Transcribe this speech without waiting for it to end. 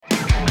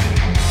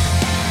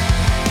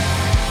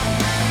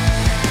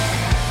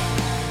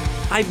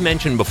I've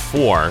mentioned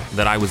before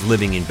that I was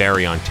living in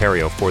Barrie,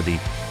 Ontario for the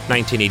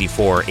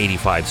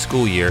 1984-85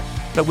 school year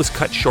that was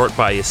cut short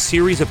by a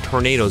series of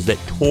tornadoes that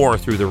tore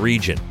through the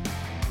region.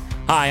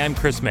 Hi, I'm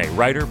Chris May,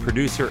 writer,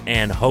 producer,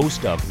 and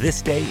host of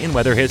This Day in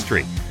Weather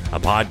History, a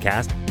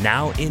podcast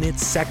now in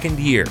its second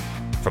year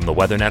from the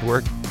Weather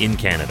Network in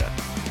Canada.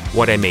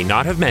 What I may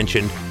not have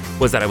mentioned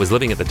was that I was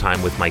living at the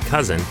time with my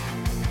cousin,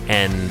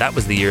 and that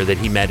was the year that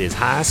he met his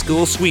high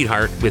school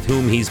sweetheart with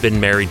whom he's been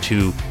married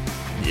to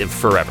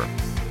forever.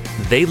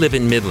 They live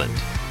in Midland,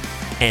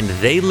 and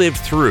they lived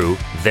through,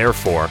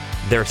 therefore,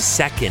 their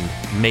second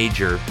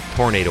major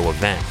tornado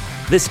event.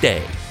 This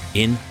day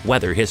in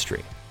weather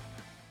history.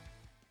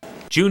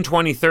 June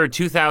 23,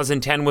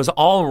 2010 was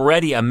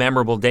already a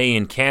memorable day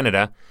in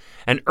Canada.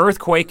 An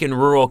earthquake in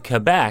rural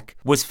Quebec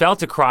was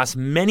felt across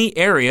many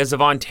areas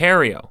of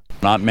Ontario.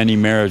 Not many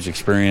mayors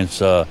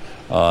experience an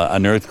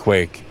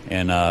earthquake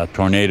and a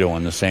tornado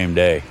on the same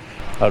day.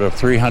 Out of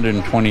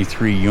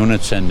 323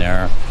 units in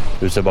there,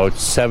 there's about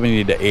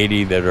 70 to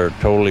 80 that are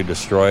totally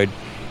destroyed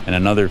and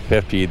another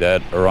 50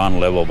 that are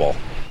unlivable.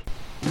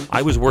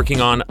 I was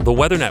working on the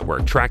Weather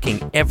Network,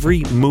 tracking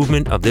every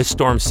movement of this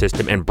storm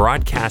system and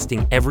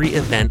broadcasting every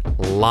event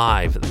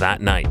live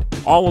that night,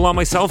 all while on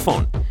my cell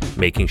phone,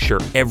 making sure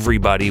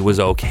everybody was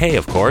okay,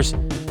 of course.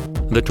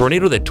 The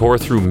tornado that tore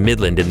through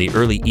Midland in the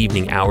early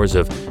evening hours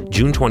of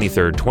June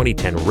 23,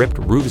 2010 ripped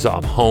roofs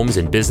off homes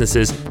and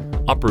businesses,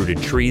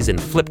 uprooted trees,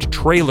 and flipped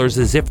trailers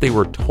as if they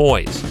were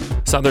toys.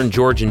 Southern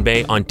Georgian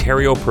Bay,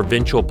 Ontario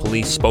Provincial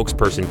Police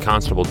spokesperson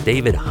Constable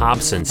David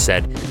Hobson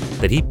said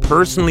that he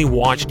personally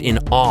watched in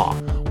awe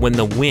when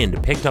the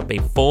wind picked up a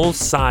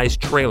full-size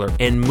trailer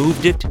and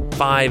moved it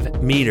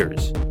 5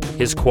 meters.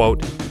 His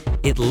quote,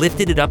 "It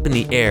lifted it up in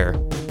the air,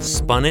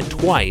 spun it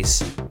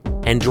twice,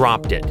 and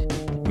dropped it."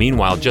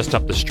 Meanwhile, just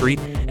up the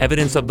street,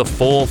 evidence of the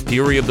full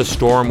fury of the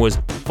storm was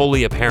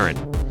fully apparent.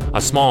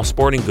 A small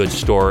sporting goods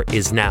store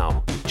is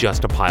now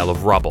just a pile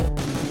of rubble.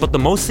 But the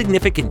most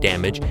significant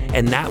damage,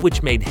 and that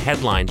which made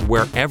headlines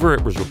wherever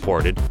it was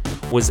reported,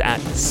 was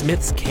at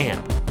Smith's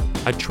Camp,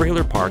 a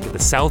trailer park at the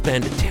south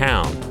end of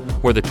town,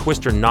 where the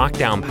twister knocked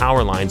down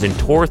power lines and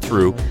tore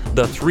through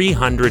the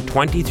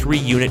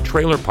 323-unit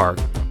trailer park,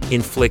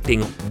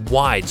 inflicting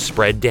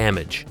widespread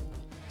damage.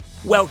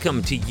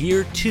 Welcome to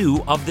year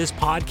 2 of this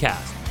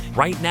podcast.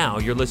 Right now,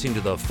 you're listening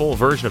to the full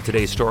version of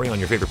today's story on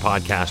your favorite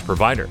podcast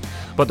provider.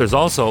 But there's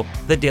also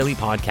the daily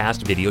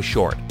podcast video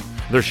short.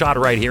 They're shot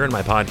right here in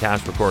my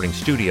podcast recording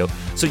studio,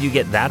 so you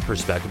get that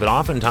perspective. And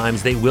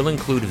oftentimes, they will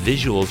include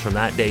visuals from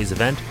that day's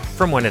event,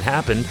 from when it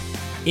happened,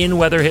 in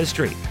weather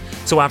history.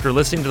 So after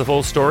listening to the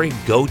full story,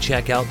 go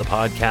check out the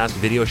podcast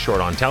video short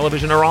on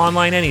television or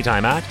online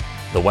anytime at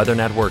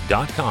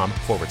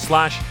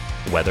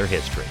theweathernetwork.com/weather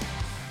history.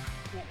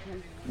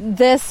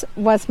 This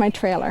was my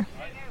trailer.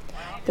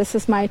 This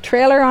is my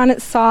trailer on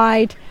its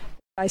side.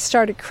 I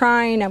started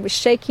crying. I was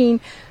shaking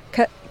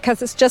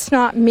because it's just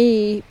not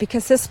me,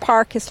 because this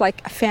park is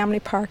like a family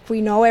park. We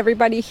know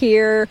everybody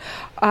here.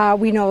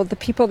 We know the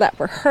people that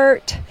were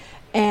hurt,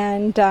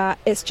 and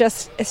it's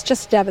just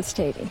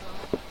devastating.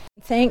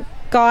 Thank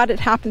God it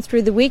happened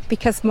through the week,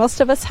 because most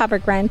of us have our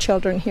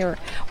grandchildren here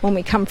when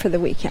we come for the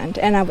weekend.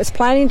 And I was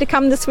planning to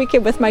come this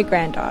weekend with my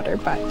granddaughter,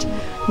 but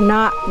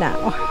not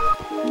now.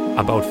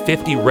 About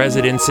 50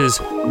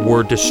 residences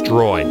were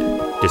destroyed,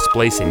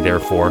 displacing,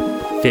 therefore,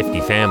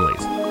 50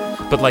 families.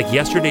 But like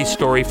yesterday's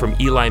story from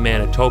Ely,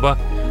 Manitoba,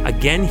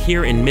 again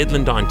here in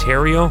Midland,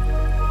 Ontario,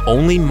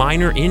 only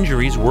minor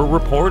injuries were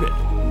reported.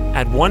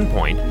 At one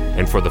point,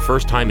 and for the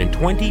first time in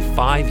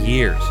 25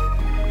 years,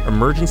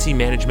 Emergency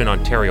Management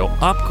Ontario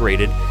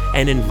upgraded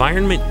an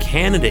Environment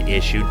Canada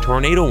issued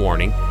tornado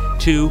warning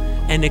to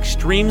an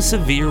extreme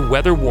severe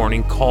weather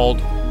warning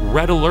called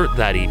Red Alert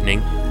that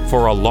evening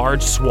for a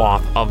large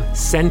swath of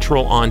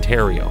central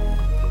Ontario.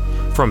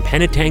 From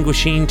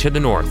Penetanguishene to the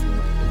north,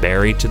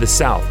 Barrie to the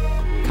south,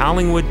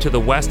 Collingwood to the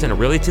west, and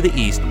really to the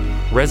east,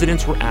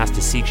 residents were asked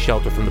to seek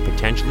shelter from the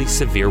potentially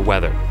severe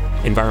weather.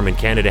 Environment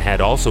Canada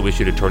had also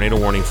issued a tornado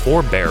warning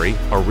for Barrie,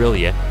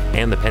 Orillia,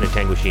 and the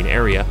Penetanguishene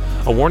area,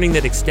 a warning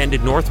that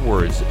extended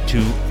northwards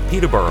to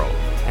Peterborough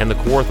and the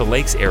Kawartha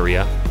Lakes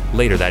area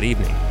later that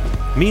evening.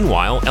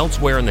 Meanwhile,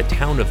 elsewhere in the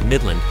town of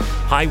Midland,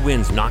 high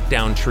winds knocked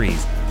down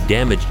trees,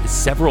 damaged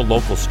several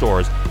local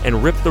stores,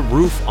 and ripped the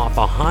roof off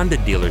a Honda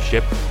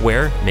dealership,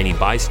 where many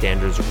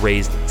bystanders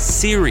raised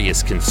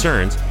serious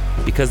concerns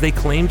because they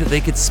claimed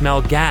they could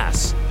smell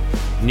gas.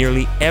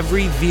 Nearly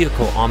every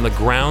vehicle on the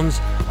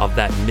grounds of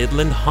that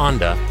Midland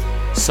Honda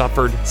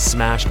suffered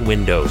smashed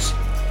windows.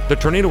 The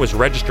tornado was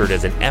registered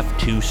as an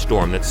F2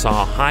 storm that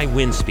saw high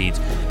wind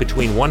speeds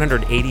between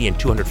 180 and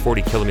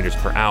 240 kilometers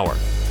per hour.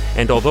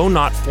 And although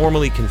not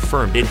formally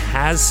confirmed, it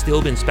has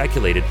still been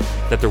speculated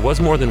that there was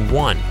more than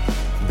one,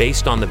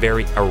 based on the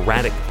very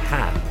erratic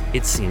path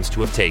it seems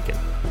to have taken.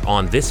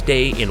 On this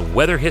day in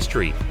weather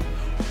history,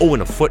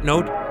 and a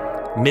footnote,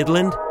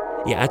 Midland,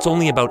 it's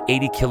only about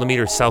 80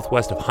 kilometers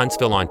southwest of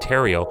Huntsville,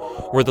 Ontario,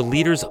 where the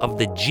leaders of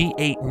the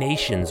G8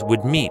 nations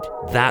would meet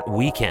that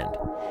weekend.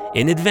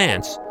 In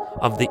advance,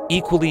 of the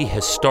equally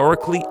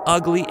historically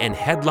ugly and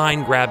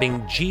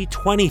headline-grabbing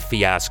G20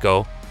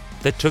 fiasco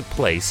that took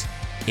place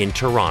in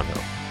Toronto.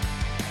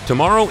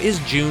 Tomorrow is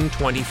June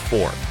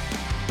 24th,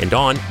 and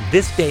on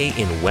this day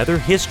in weather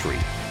history,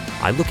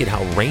 I look at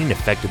how rain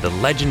affected the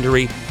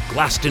legendary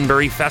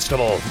Glastonbury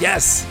Festival.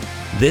 Yes,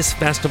 this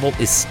festival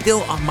is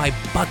still on my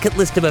bucket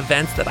list of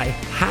events that I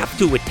have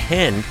to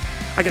attend.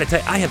 I gotta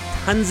tell you, I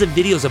have tons of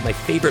videos of my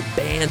favorite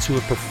bands who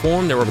have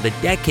performed there over the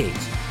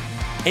decades.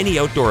 Any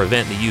outdoor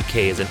event in the UK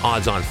is an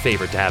odds-on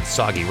favorite to have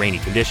soggy, rainy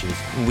conditions.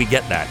 We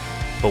get that.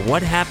 But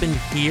what happened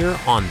here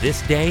on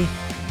this day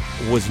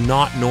was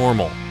not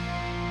normal.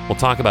 We'll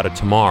talk about it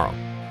tomorrow,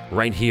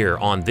 right here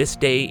on This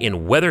Day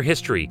in Weather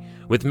History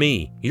with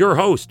me, your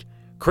host,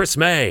 Chris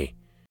May.